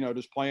memory is,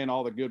 just playing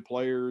all the good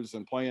players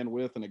and playing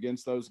with and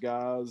against those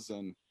guys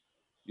and,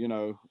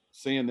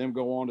 seeing them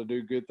go on to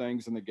do good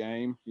things in the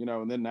game,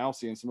 and then now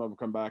seeing some of them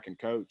come back and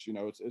coach,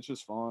 it's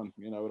just fun.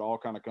 It all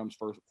kind of comes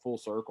full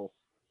circle.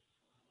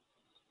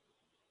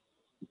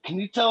 Can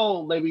you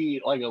tell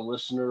maybe like a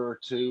listener or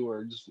two,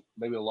 or just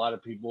maybe a lot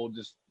of people,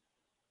 just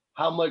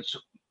how much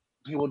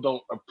people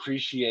don't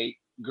appreciate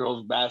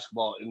girls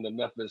basketball in the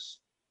Memphis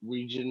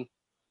region?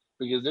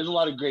 Because there's a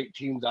lot of great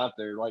teams out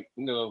there. Like,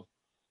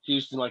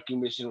 Houston, like you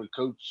mentioned with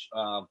Coach,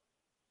 God,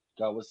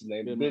 what's his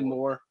name? Ben Ben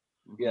Moore.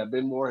 Moore. Yeah,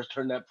 Ben Moore has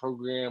turned that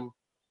program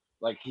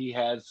like he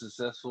has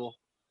successful.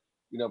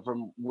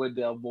 From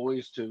Wooddale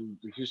boys to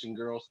the Houston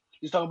girls.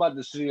 He's talking about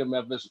the city of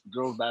Memphis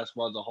girls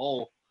basketball as a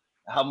whole.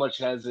 How much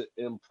has it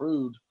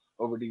improved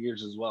over the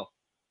years as well?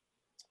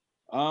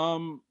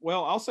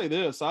 Well, I'll say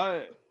this.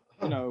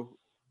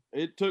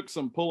 It took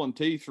some pulling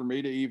teeth for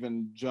me to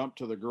even jump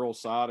to the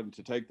girls' side and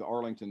to take the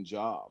Arlington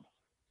job.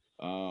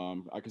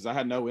 Because I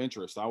had no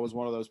interest. I was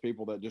one of those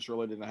people that just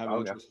really didn't have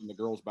interest in the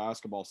girls'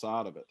 basketball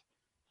side of it.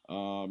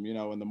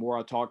 And the more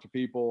I talked to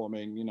people,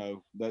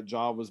 that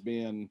job was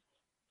being,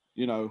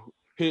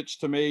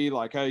 pitched to me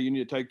like, hey, you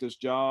need to take this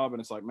job.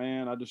 And it's like,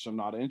 man, I just am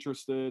not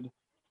interested.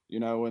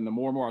 And the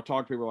more I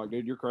talk to people, are like,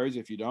 dude, you're crazy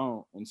if you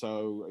don't. And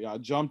so I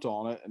jumped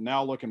on it. And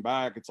now looking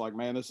back, it's like,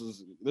 man, this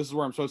is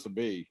where I'm supposed to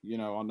be. I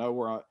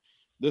know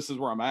this is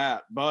where I'm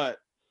at. But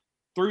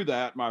through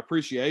that, my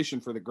appreciation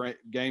for the great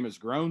game has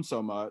grown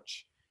so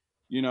much.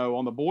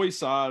 On the boys'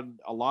 side,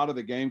 a lot of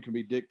the game can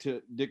be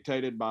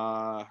dictated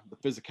by the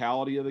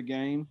physicality of the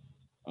game,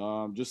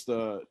 just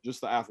the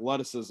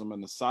athleticism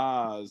and the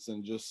size,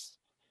 and just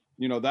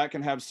that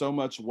can have so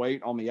much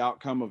weight on the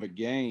outcome of a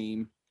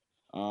game.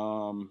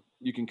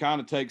 You can kind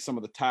of take some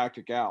of the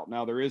tactic out.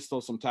 Now there is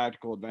still some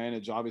tactical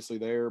advantage, obviously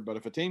there, but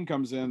if a team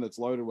comes in that's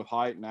loaded with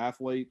height and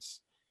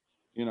athletes,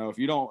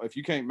 if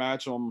you can't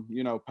match them,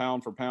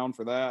 pound for pound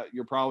for that,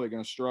 you're probably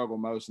going to struggle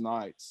most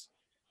nights.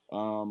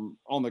 On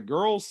the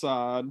girls'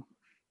 side,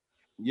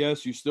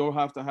 yes, you still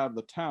have to have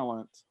the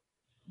talent,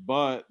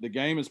 but the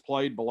game is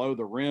played below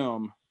the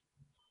rim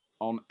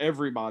on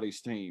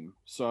everybody's team.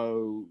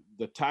 So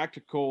the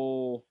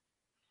tactical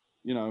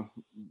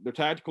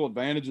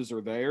advantages are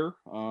there.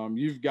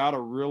 You've got to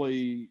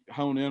really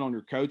hone in on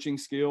your coaching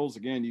skills.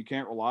 Again, you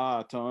can't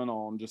rely a ton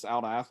on just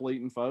out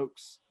athleting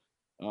folks.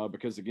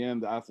 Because again,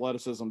 the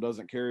athleticism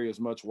doesn't carry as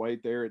much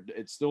weight there.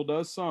 It still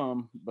does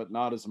some, but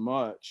not as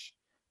much.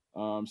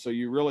 So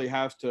you really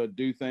have to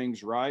do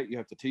things right. You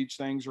have to teach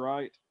things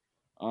right.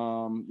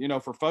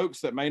 For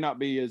folks that may not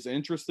be as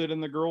interested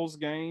in the girls'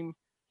 game,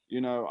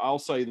 I'll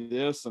say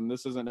this, and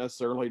this isn't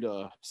necessarily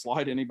to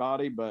slight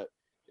anybody, but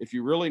if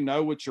you really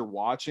know what you're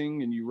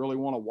watching and you really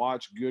want to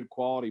watch good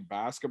quality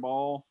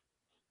basketball,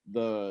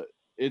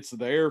 it's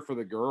there for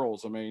the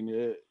girls.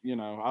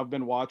 I've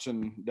been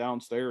watching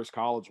downstairs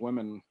college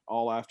women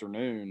all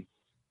afternoon,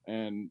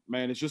 and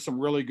man, it's just some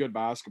really good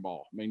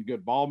basketball.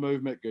 Good ball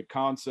movement, good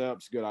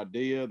concepts, good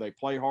idea. They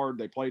play hard,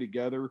 they play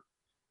together.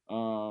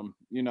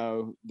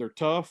 They're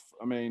tough.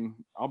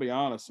 I'll be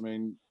honest.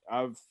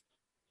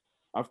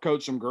 I've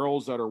coached some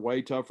girls that are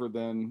way tougher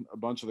than a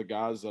bunch of the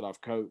guys that I've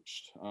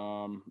coached.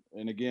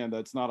 And again,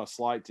 that's not a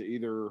slight to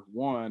either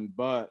one,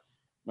 but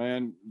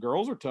man,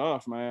 girls are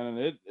tough, man.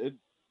 And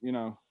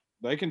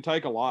they can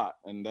take a lot,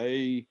 and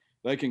they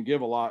can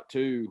give a lot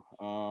too.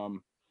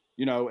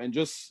 And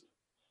just,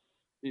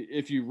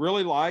 if you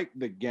really like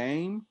the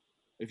game,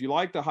 if you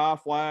like the high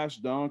flash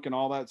dunk and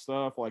all that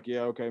stuff, like,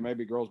 yeah, okay,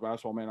 maybe girls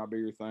basketball may not be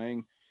your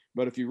thing,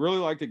 but if you really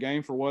like the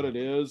game for what it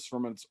is,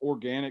 from its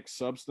organic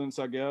substance,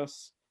 I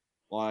guess,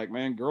 like,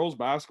 man, girls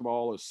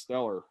basketball is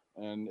stellar.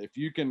 And if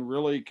you can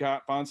really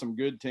find some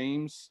good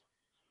teams,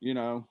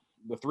 the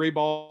three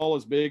ball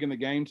is big in the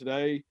game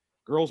today.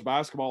 Girls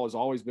basketball has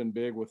always been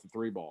big with the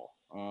three ball.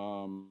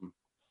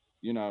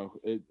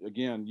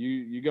 Again,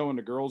 you go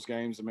into girls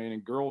games,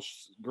 and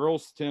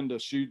girls tend to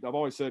shoot. I've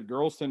always said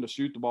girls tend to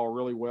shoot the ball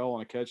really well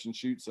in a catch and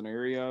shoot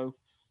scenario.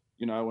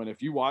 And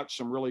if you watch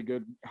some really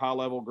good high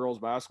level girls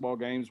basketball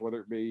games,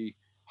 whether it be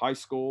high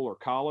school or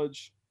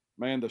college,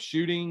 man, the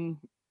shooting,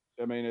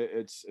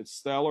 it's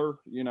stellar.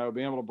 Being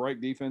able to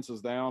break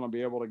defenses down and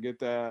be able to get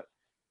that,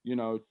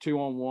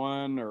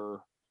 2-on-1,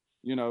 or,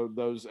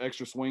 those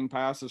extra swing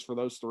passes for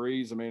those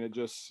threes. It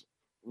just,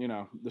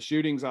 the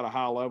shooting's at a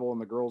high level in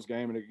the girls'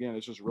 game. And again,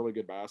 it's just really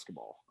good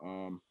basketball.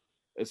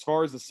 As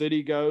far as the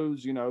city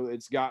goes,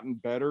 it's gotten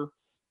better.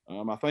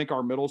 I think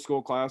our middle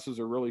school classes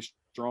are really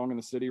strong in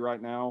the city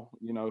right now,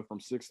 from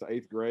 6th to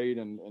 8th grade,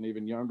 and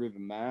even younger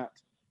than that.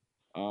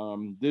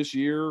 This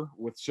year,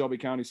 with Shelby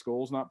County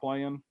Schools not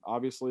playing,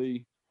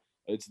 obviously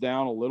it's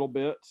down a little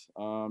bit,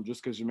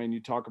 just because, you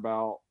talk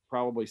about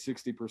probably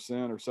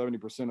 60% or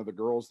 70% of the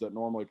girls that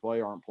normally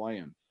play aren't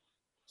playing.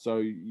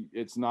 So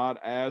it's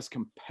not as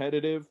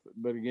competitive,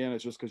 but again,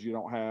 it's just because you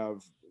don't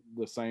have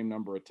the same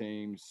number of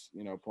teams,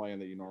 playing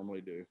that you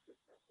normally do.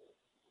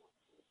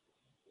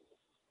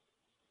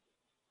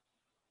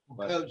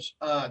 Well, Coach,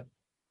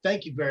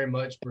 thank you very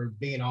much for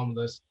being on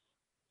with us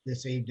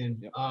this evening.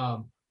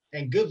 Yep.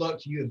 And good luck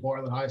to you at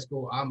Bartlett High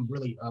School. I'm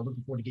really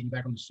looking forward to getting you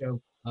back on the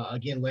show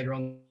again later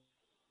on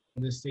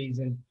this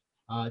season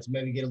to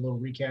maybe get a little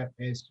recap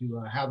as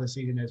to how the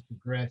season has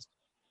progressed.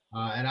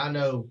 And I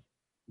know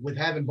with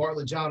having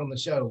Bartlett John on the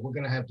show, we're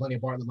going to have plenty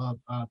of Bartlett love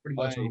pretty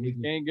much. You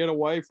can't get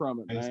away from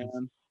it,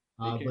 man.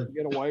 You can't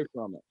get away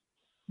from it.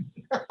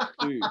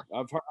 Dude,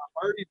 I've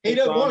heard he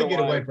doesn't want to get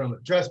away from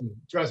it. Trust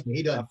me,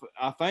 he doesn't.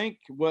 I think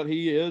what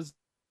he is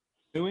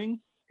doing,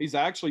 he's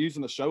actually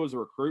using the show as a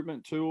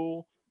recruitment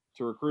tool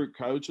to recruit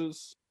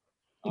coaches.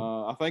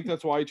 I think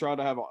that's why he tried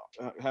to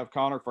have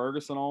Connor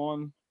Ferguson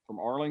on from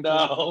Arlington.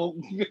 No.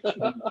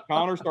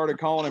 Connor started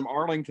calling him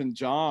Arlington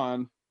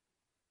John,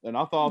 and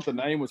I thought the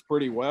name was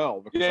pretty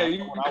well. Because Yeah,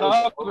 you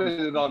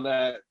commented on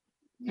that.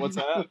 What's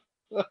that?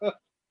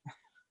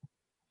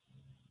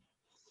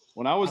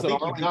 When I was at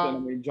Arlington, I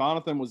mean,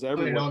 Jonathan was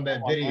everywhere on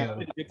that video.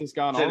 Get this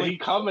guy on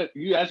Arlington.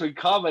 You actually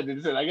commented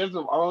and said, I got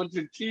some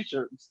Arlington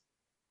t-shirts.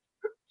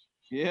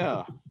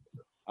 Yeah.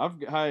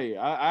 I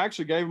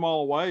actually gave them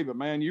all away, but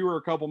man, you were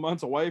a couple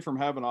months away from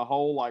having a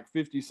whole like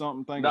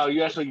 50-something thing. No,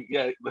 you actually,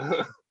 yeah.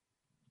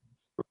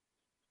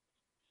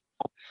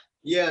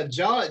 Yeah,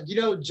 John,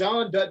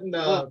 John doesn't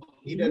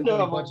he doesn't do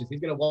bunches.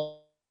 He's gonna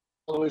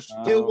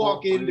he'll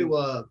walk into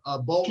a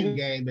Bolton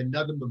game and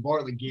nothing but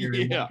Bartlett gear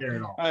and won't care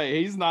at all.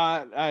 Hey, he's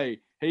not. Hey,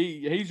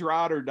 he's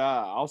ride or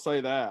die. I'll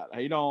say that.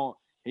 He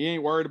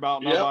ain't worried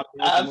about nobody.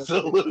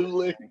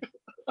 Absolutely.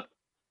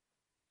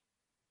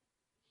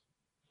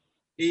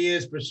 He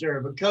is for sure.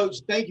 But Coach,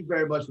 thank you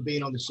very much for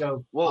being on the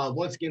show. Well,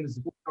 once again, this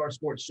is the Star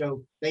Sports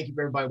Show. Thank you for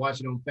everybody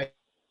watching on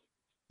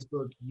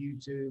Facebook,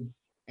 YouTube,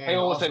 and hang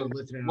on also one second.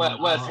 listening.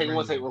 Wes, hang on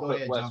one second, real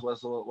quick. Ahead,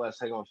 Wes,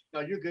 hang on.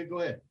 No, you're good. Go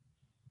ahead.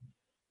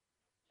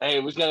 Hey,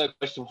 we got a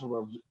question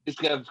from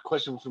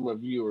a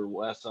viewer,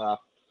 Wes.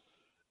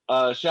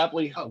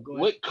 Shapley,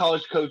 what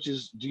college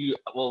coaches do you?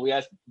 Well, we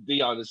asked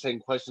Dion the same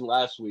question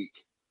last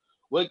week.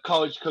 What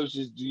college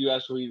coaches do you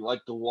actually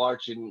like to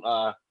watch and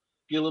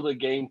get a little bit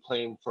of game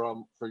plan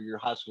for your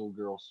high school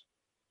girls?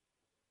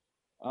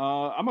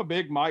 I'm a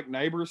big Mike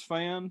Neighbors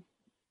fan.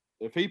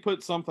 If he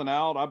puts something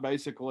out, I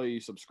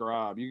basically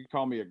subscribe. You can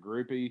call me a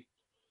groupie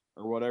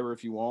or whatever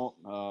if you want.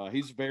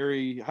 He's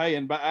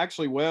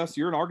actually, Wes,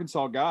 you're an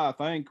Arkansas guy, I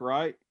think,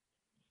 right?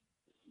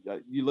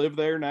 You live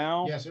there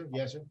now? Yes, sir.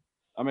 Yes, sir.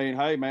 I mean,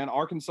 hey, man,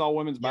 Arkansas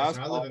women's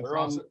basketball. I live in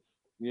Crossett.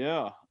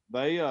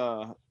 They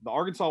the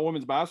Arkansas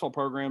women's basketball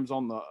program's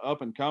on the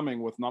up and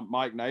coming with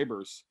Mike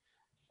Neighbors.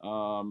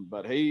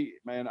 But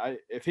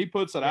if he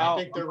puts it out,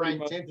 I think they're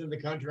ranked 10th in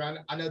the country. I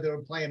know they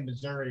were playing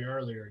Missouri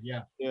earlier.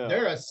 Yeah.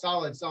 They're a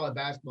solid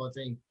basketball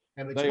team.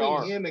 And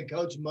between him and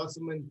Coach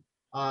Musselman,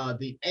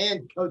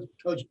 and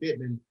Coach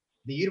Pittman,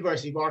 the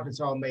University of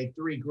Arkansas made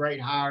 3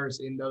 great hires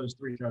in those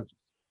 3 coaches.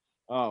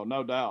 Oh,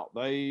 no doubt.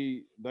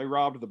 They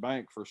robbed the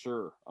bank for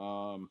sure.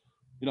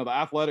 The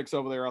athletics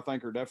over there, I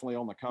think, are definitely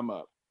on the come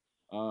up.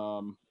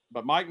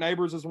 But Mike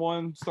Neighbors is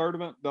one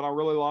Sturdivant that I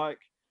really like.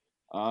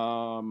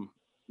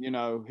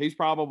 He's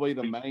probably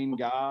the main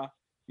guy.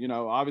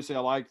 Obviously I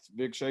like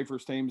Vic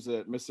Schaefer's teams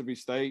at Mississippi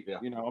State. Yeah.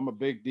 I'm a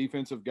big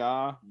defensive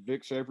guy.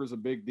 Vic Schaefer's a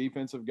big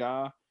defensive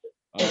guy.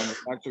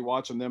 Actually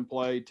watching them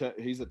play.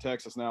 He's at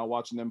Texas now,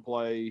 watching them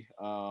play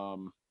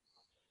Iowa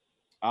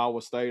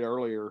State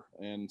earlier.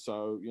 And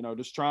so,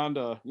 just trying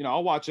to,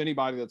 I'll watch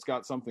anybody that's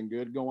got something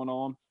good going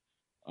on.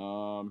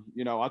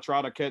 I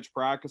try to catch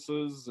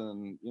practices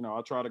and,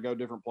 I try to go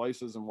different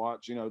places and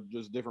watch,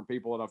 just different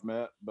people that I've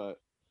met. But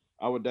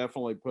I would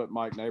definitely put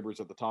Mike Neighbors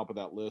at the top of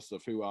that list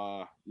of who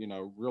I,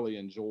 really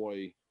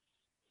enjoy,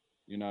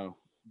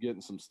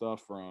 getting some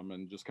stuff from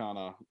and just kind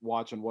of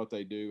watching what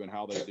they do and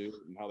how they do it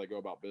and how they go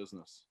about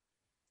business.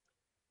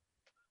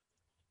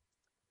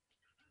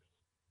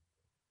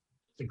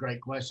 It's a great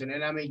question.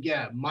 And I mean,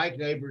 yeah, Mike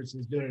Neighbors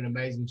is doing an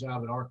amazing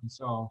job at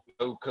Arkansas.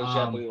 Oh, Coach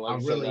Shapley,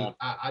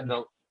 I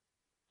don't.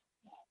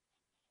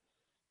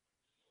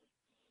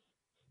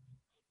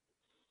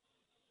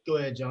 Go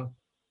ahead, John.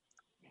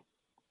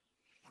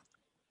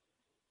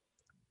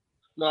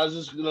 No, I was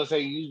just gonna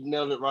say you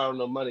nailed it right on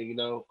the money.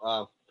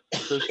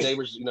 Coach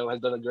Neighbors, has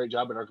done a great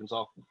job at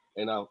Arkansas.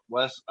 And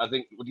Wes, I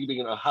think with you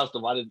being a house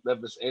divided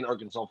Memphis and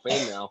Arkansas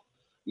fan now,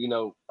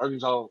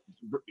 Arkansas.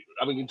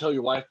 I mean, you can tell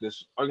your wife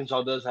this.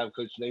 Arkansas does have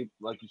Coach Nate,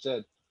 like you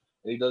said,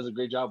 and he does a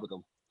great job with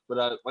them.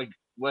 But like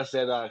Wes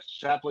said,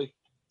 Shapley,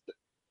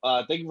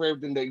 thank you for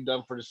everything that you've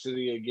done for the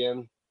city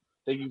again.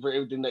 Thank you for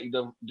everything that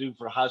you do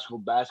for high school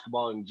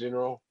basketball in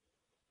general.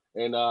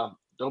 And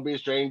don't be a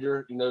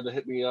stranger, to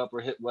hit me up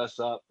or hit Wes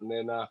up. And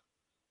then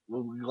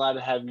we're glad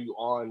to have you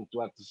on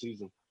throughout the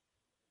season.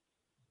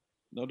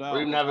 No doubt.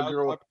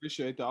 I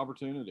appreciate the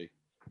opportunity.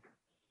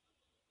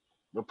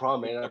 No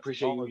problem, man. I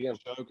appreciate you again.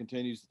 The show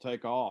continues to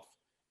take off.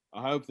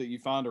 I hope that you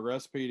find a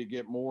recipe to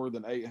get more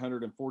than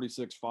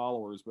 846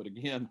 followers. But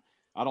again,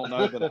 I don't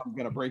know that I'm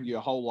going to bring you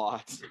a whole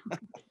lot.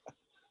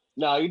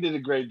 No, you did a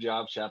great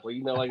job,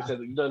 Shapley. Like I said,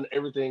 you've done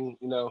everything,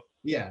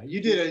 Yeah, you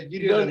did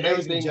an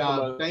amazing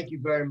job. Thank you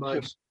very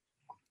much.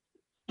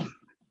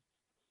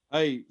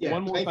 Hey,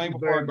 one more thing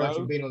before I go.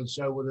 For being on the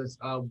show with us.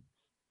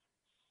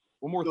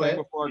 One more thing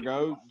before I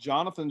go.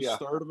 Jonathan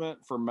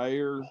Sturdivant for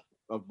mayor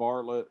of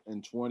Bartlett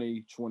in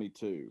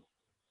 2022.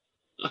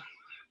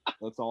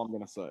 That's all I'm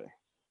going to say.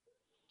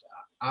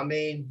 I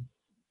mean,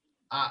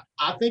 I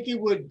think it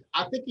would.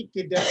 I think he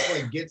could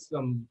definitely get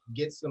some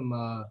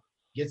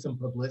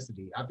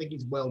publicity. I think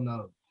he's well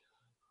known.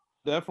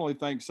 Definitely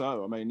think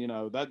so. I mean,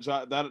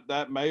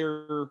 that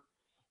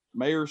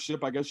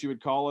mayorship, I guess you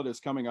would call it, is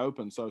coming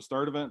open. So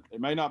Sturdivant,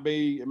 it may not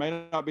be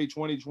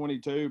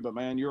 2022, but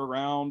man, you're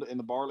around in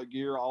the Bartlett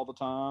gear all the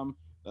time.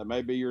 that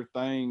may be your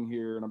thing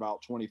here in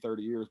about 20,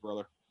 30 years,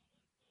 brother.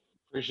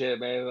 Appreciate it,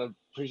 man. I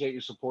appreciate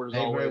your support as May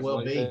always. very well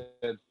Like I be.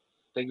 said,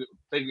 thank you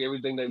for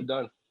everything that you've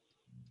done.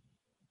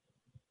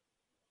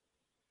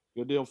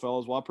 Good deal,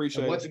 fellas. Well, I And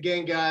appreciate once it.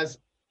 again, guys,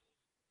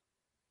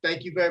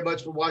 thank you very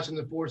much for watching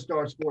the 4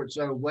 Star Sports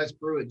Show. Wes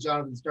Pruitt,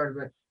 Jonathan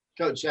Sturdivant,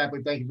 Coach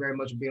Shapley, thank you very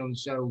much for being on the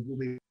show. We'll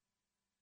be